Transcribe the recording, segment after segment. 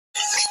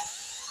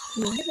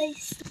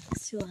Guys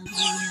स्वागत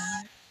है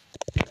यार।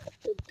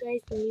 तो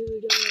गाइस न्यू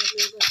वीडियो में आप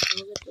लोगों का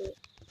स्वागत है।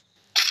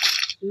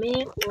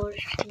 मैं और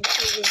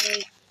शंकर जो है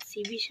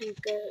सीबी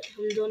शंकर,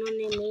 हम दोनों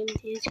ने नेम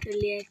चेंज कर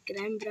लिया है।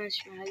 क्राइम ब्रांच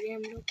में आ गए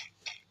हम लोग।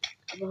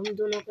 अब हम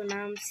दोनों का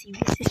नाम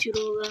सीबी से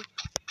शुरू होगा।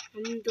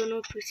 हम दोनों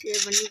फिर से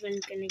 1v1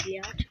 करने के लिए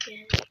आ चुके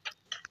हैं,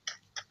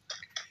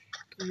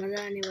 तो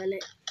मज़ा आने वाला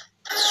है।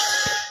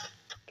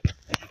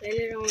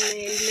 पहले राउंड में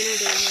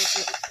एलिमिनेट हो गया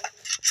था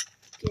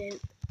कि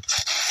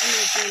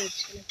हमें अच्छा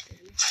लगता है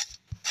ना।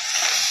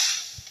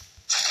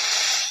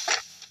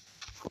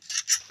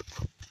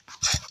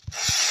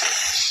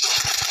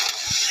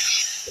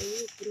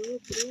 Bro.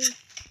 Go.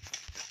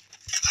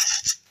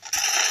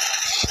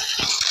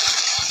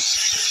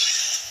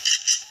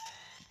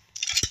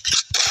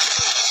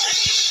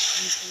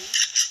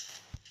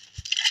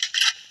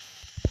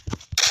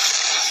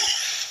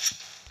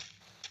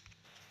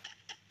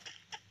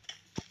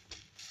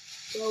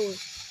 Wow.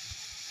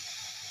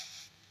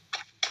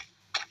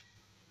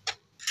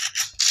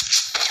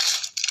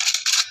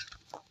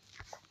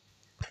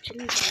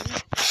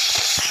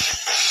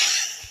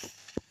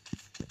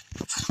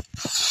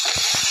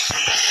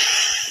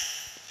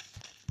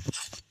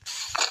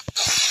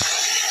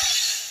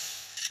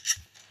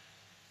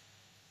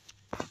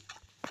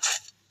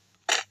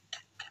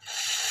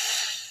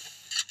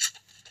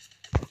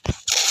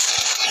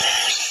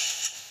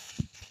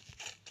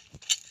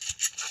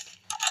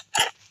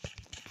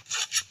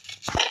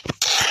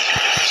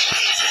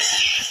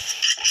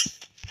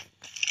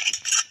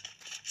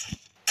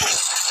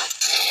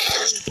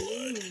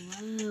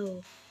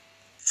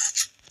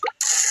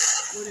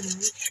 What a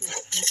nice shot.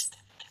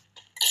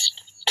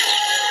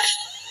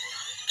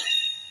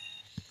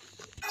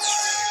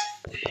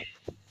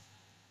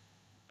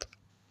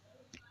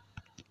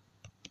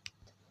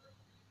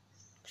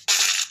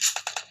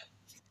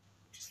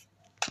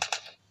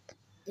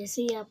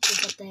 जैसे ही आपको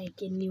पता है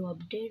कि न्यू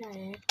अपडेट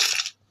आया है,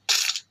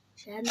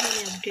 शायद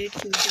मैंने अपडेट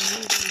की वीडियो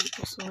नहीं डाली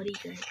तो सॉरी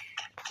गाइस।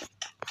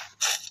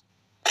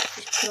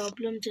 कुछ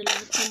प्रॉब्लम चल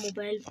रहा था,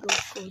 मोबाइल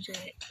ब्लॉक हो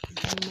जाए,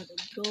 मतलब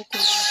ब्लॉक हो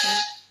गया था,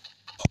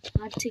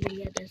 हाथ से गिर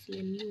गया था,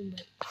 इसलिए न्यू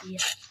मोबाइल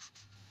लिया।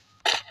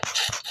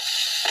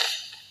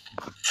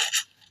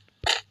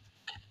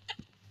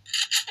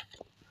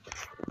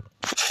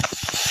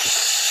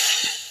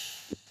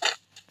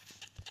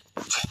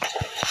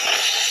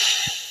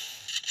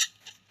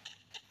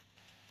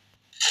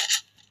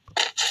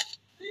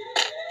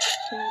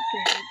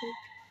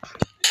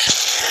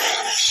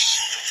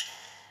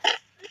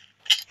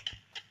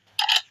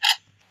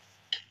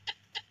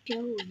 क्या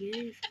हो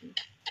गया इसको?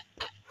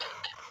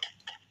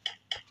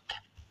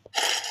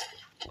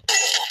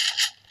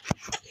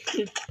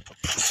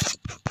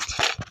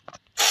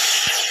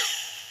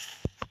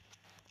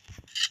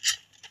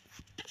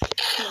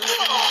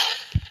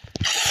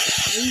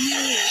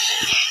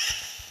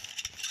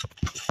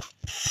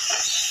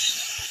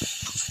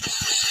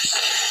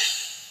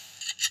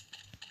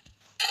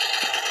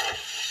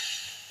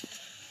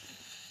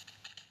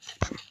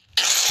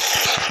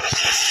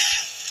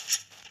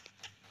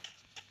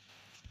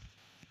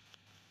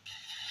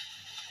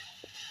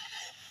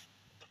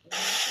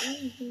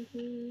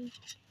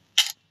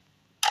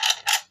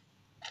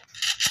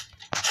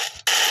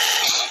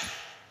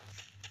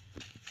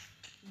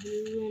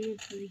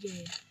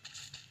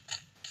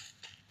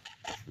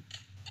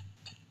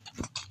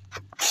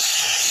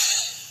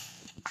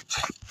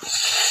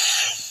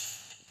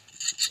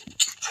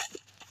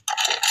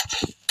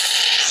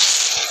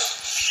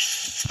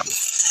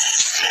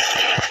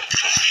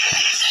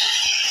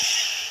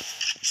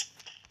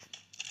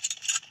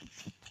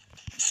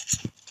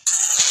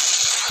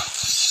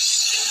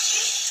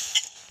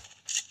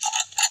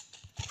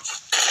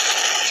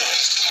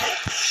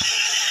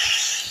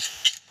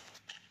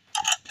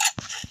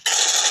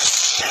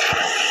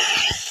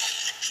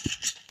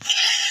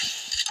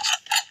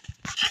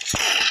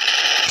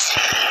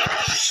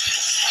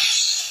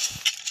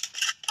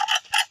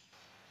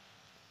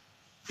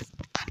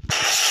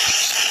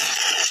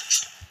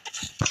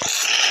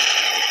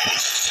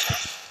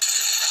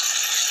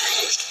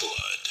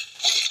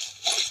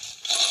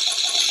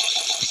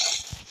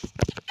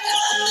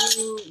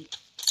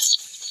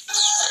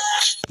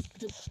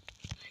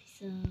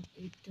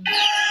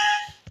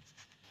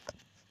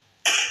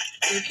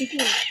 देखी थी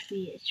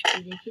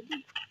एचपी देखी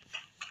थी।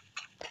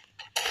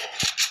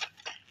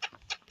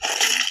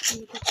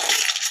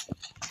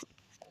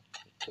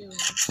 क्या हुआ?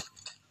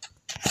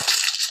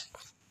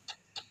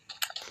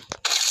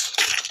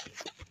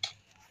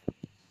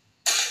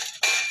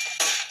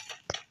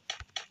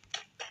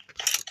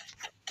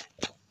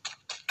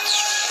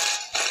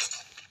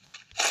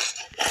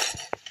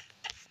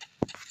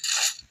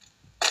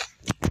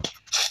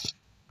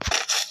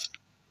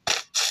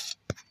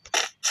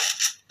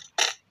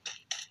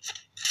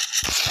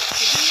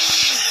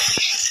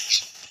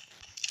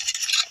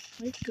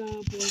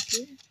 कहाँ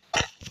पहुँचे?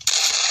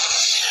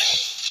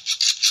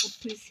 अब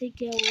फिर से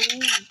क्या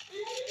हुआ?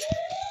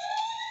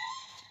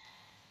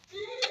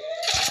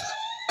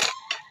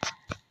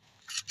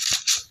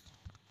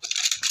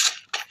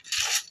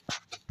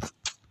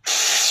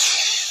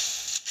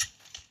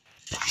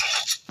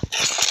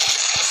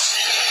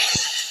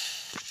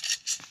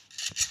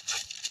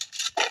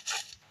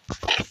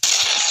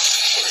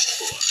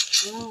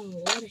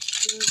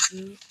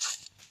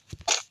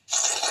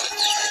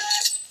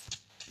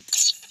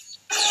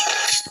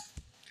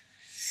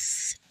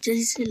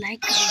 जल्दी से लाइक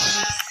करो।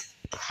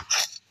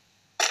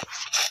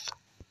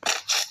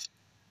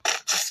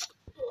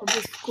 अब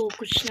इसको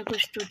कुछ ना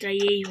कुछ तो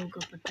चाहिए ही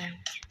होगा, पता है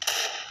मुझे,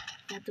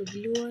 या तो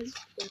ग्लू वॉल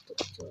या तो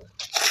कुछ और।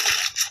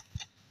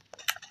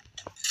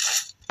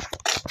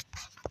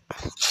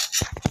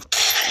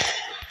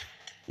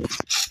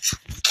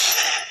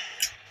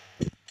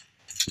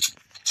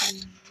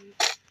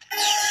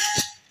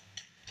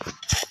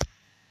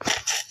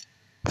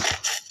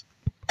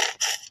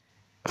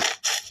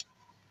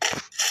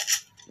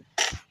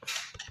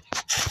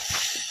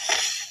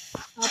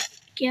 अब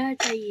क्या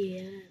चाहिए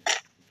यार,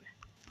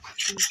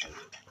 कुछ नहीं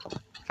चाहिए।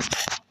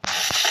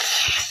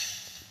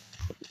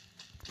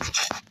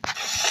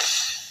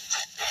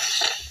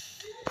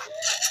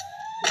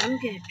 मारो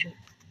क्या हेडशॉट,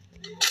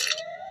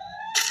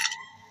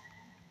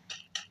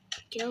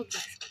 क्या हो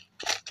गया?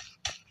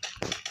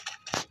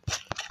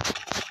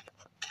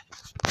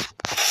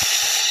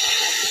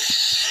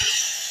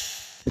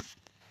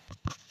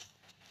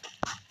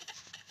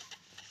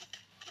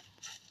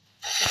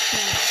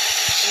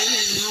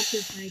 यहाँ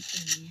पे फाइट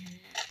करनी है।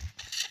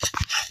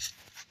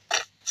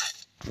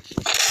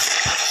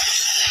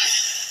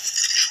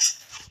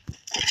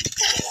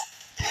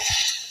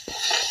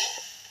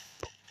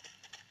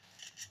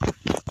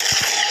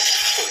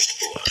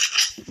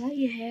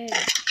 भाई है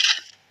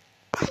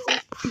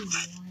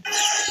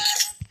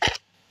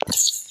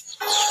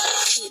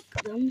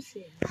एकदम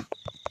से।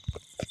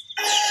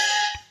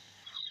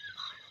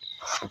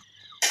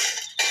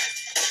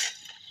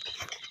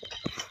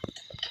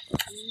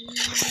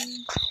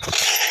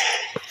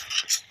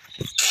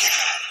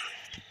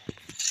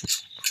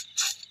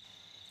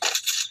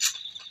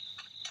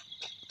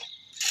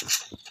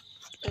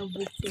 अब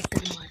वो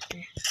टेकर मारते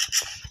हैं,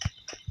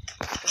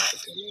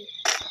 चले।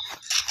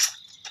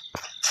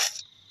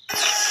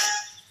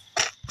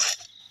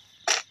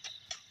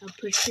 अब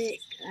फिर से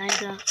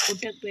आएगा,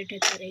 उठक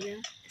बैठक करेगा,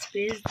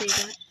 स्पेस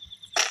देगा।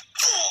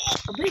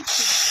 अबे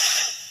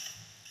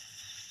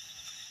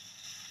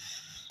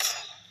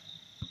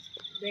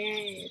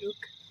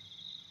रुक,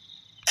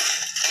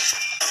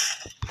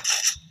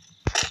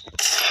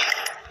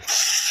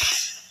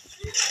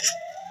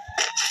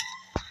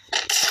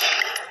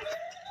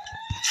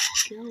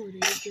 क्या हो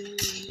रहा है जो?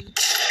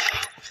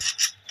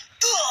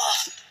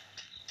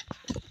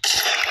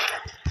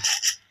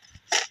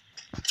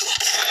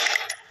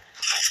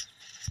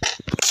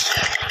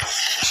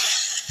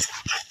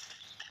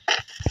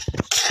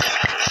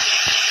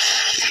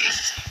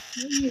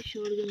 ये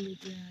शॉटगन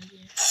लेके आ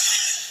गया।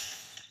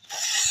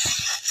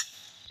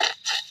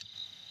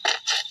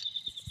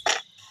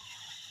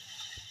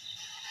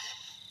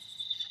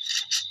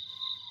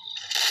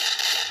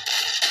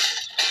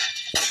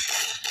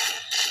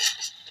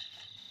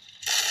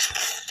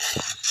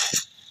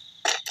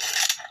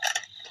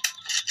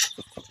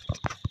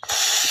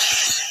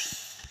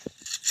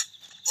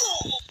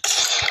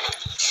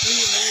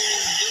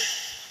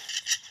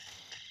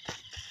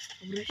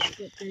 ब्रश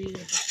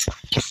करेगा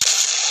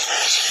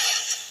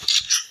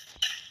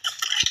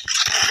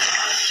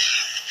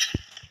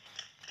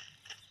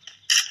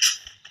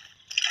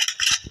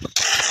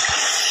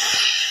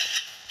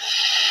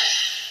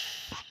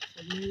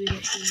मैं भी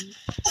रखूंगी।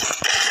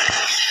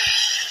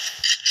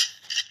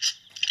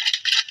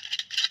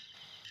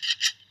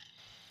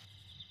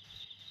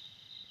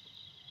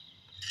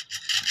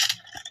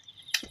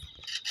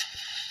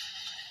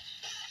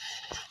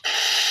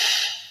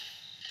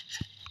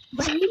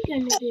 भाई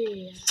करने दे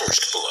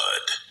First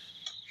blood.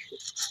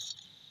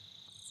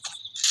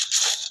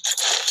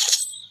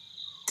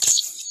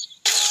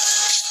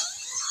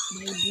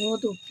 भाई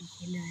बहुत ओपी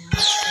खेला यार।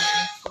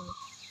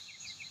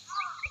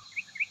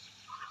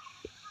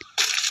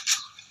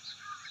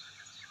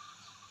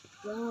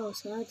 वाह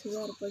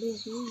 7000 पड़े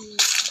हैं।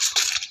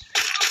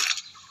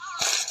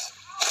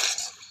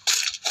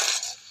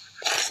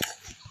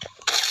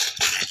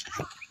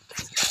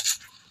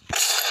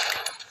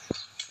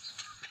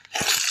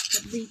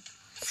 अभी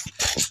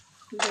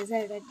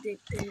डेजर्ट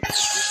देखते हैं।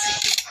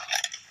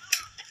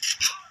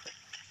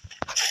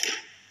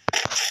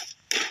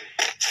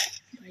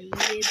 भाई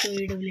ये तो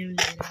AWM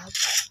ले रहा है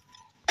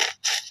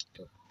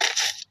तो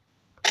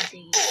ऐसे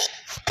ही।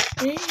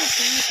 क्या कर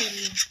रहा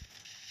है,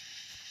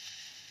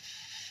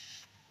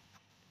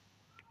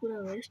 पूरा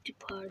वेस्ट ही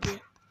फाड़ दिया।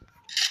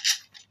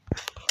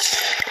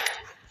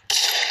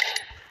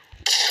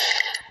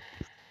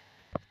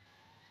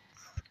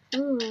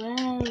 ओह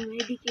वाह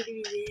मेडिकेट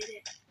भी दे रहा है।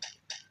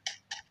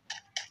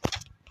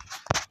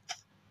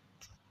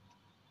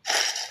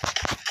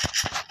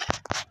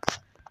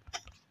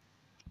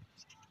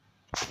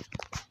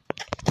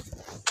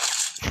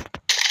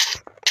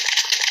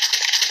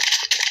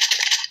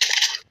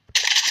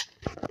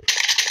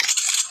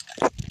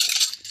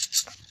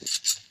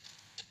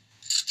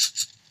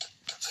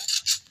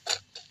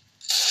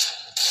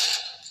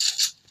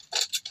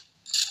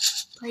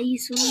 भाई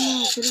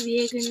सुनो, सिर्फ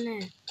ये करना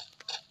है,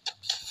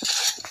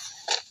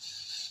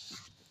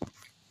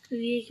 सिर्फ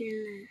ये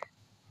खेलना है।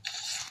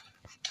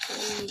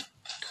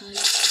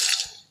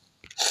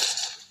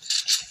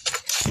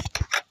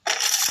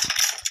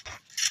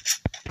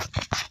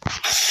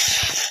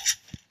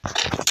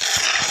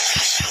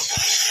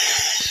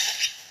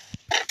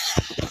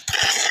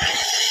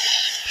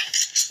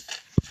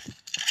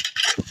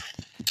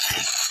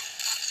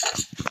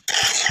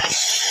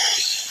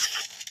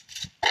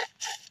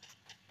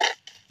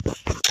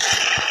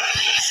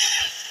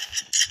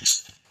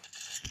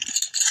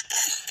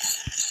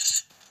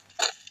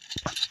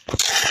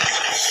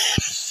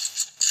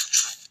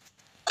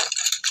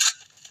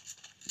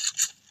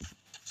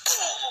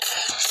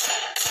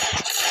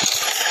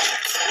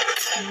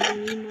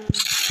 नीमा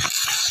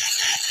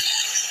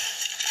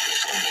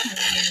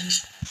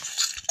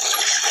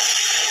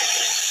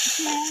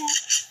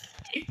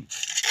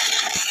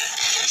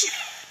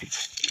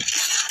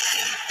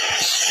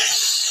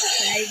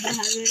भाई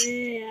भाग रे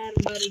यार,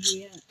 मर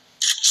गया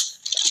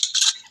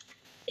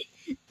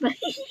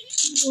भाई,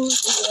 वो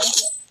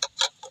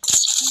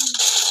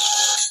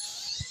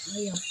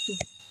भाई अब तो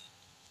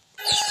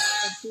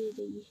अभी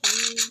रही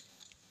है,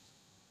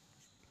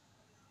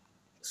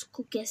 उसको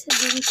कैसे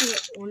देने के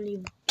ओनली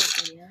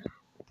कर यार।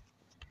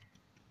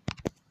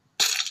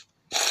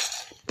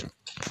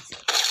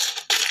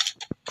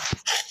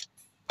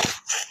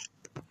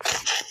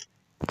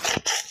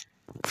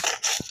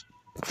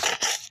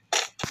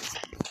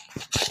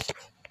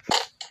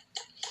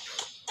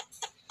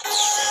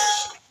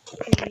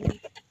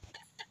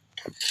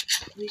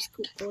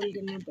 इसको कॉल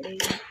करना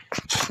पड़ेगा,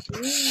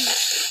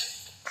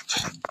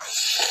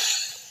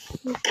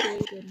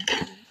 कॉल करना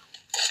पड़ेगा।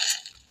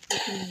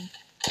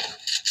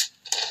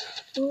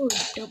 ओ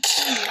डब्बा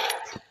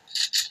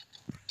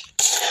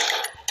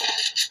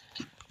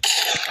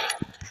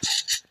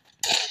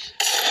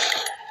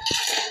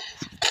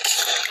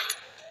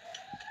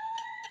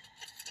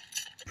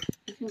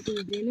इसमें कुछ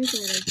देना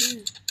चाह रहा है क्या?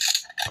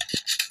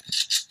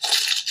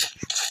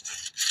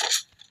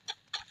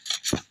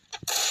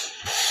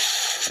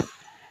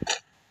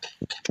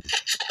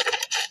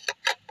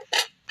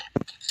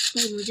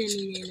 भाई मुझे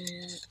नहीं देना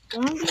यार,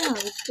 कहाँ गया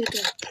उत्ते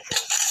का?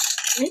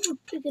 भाई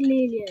उत्ते का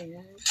ले लिया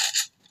यार।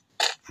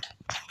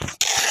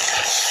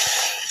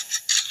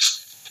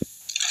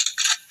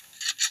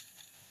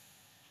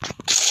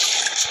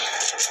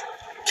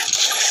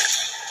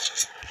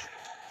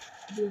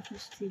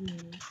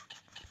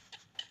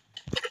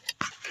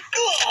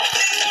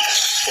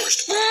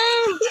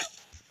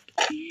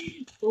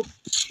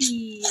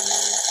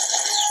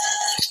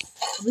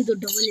 अभी तो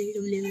डबल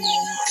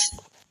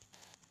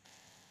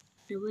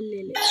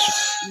ले ले,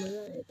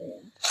 मजा आएगा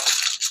यार,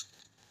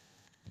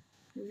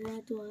 मजा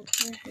तो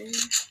आता है।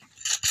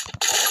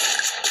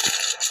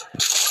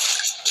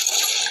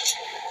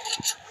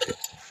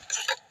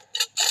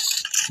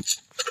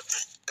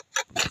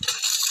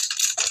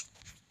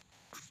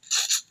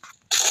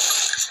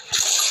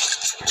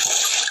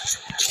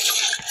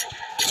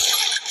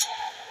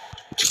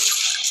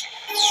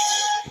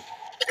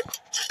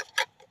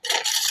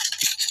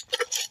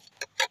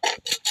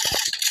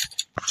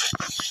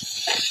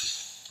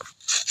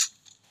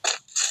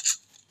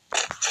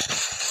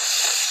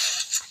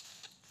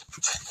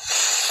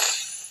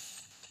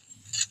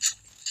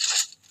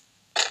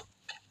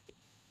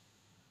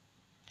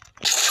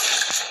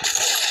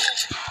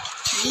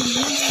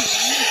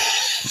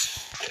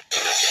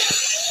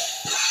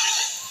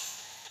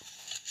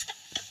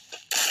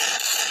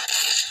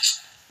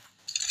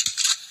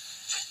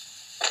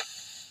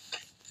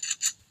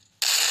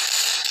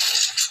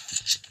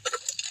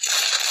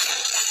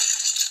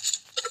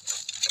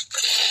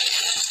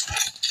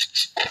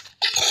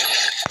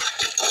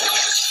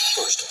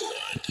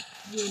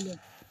 ये लो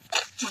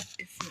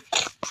फट से,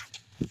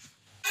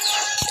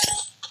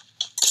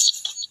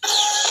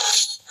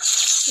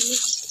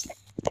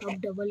 अब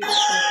डबल कर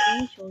सकते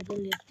हैं, शॉटगन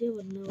लेते हैं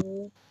वरना वो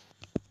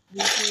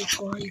बीच में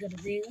कॉल कर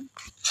देगा।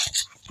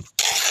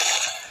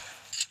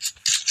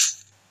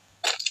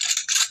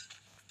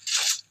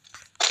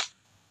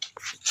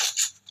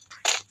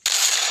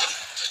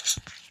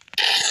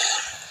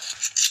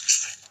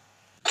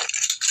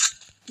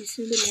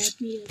 इसमें भी लैप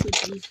नहीं है तो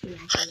चीज पे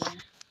लैप है।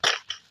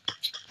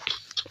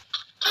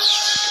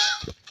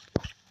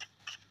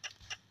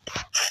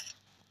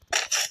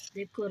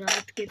 देखो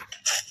रात के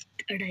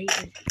 2:30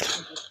 बजे,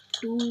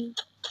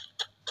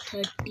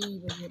 2:30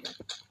 बजे,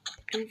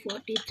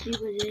 2:43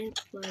 बजे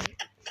पर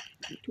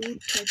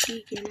 2:30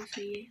 कहना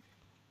सही है।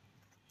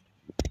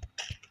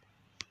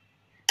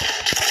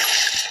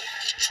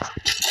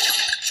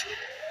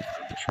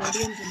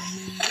 शॉटगन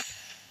चलाना है,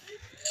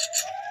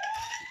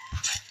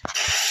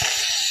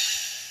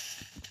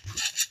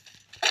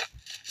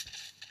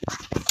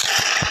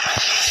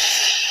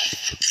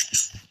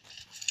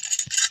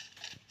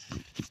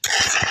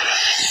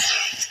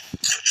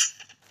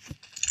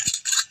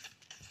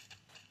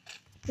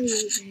 तो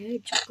ये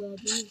बैठ चुका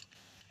भी,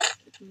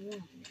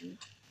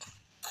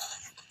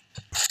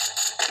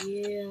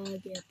 ये आ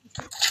गया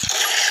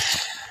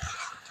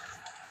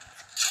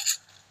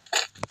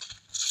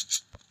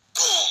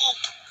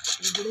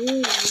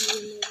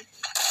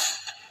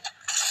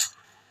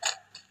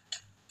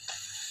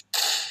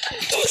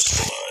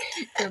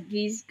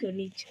कभी इसको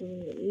नहीं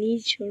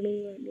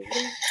छोड़ूंगा।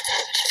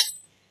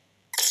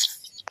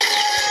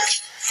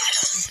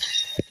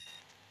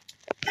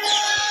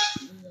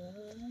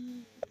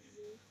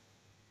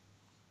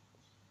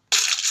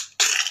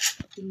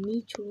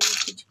 नहीं छोड़ूंगा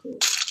तुझको।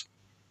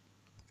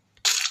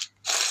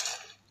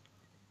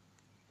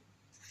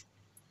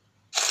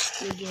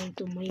 ये गेम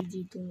तो मैं ही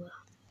जीतूंगा।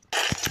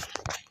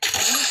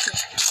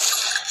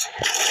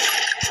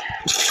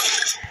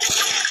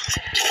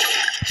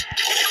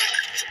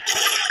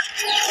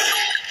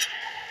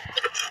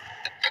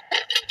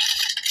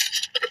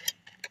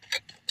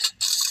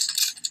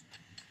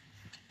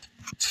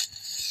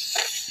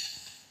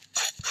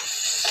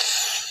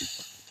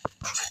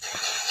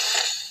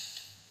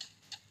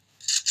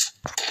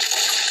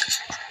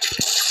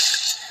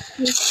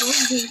 ये स्कोप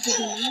भेज के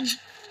बना,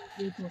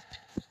 देखो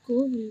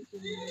स्कोप भेज के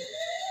बना,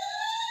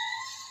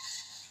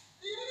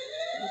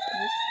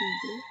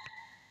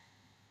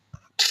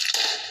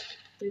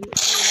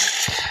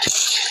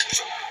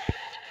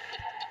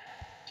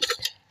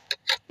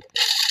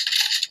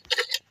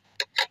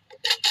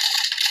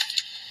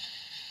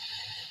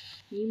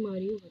 ये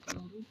मारियो बता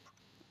रहा हूँ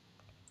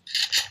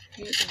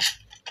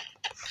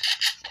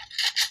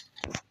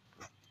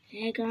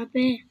है कहाँ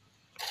पे।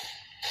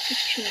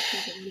 अच्छा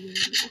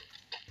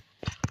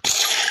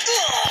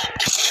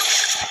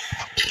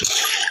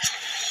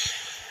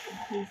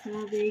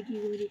साहब एक ही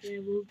गोली का है,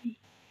 वो भी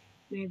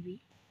मैं भी।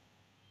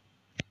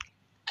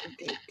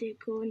 देखते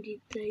कौन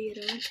जीतता है ये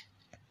राउंड।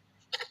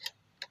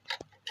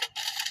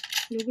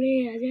 नुबड़े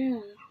आजा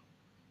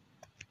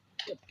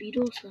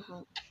पीरो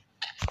साहब।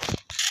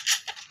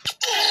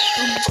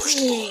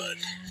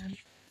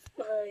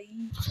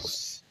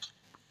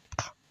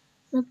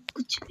 सब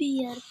कुछ भी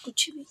यार,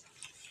 कुछ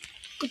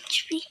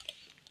भी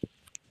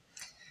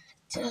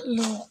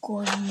चलो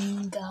कोई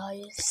नहीं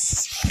गाइस,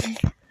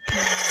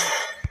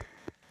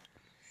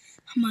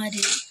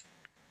 हमारे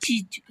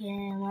जीत चुके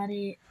हैं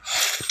हमारे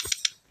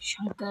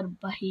शंकर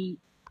भाई।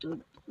 तो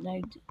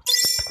लाइक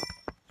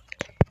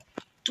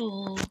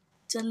तो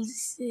जल्दी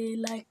से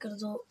लाइक कर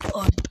दो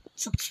और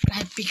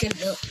सब्सक्राइब भी कर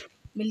दो।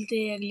 मिलते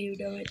हैं अगली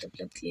वीडियो में, तब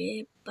तक के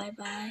लिए बाय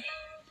बाय।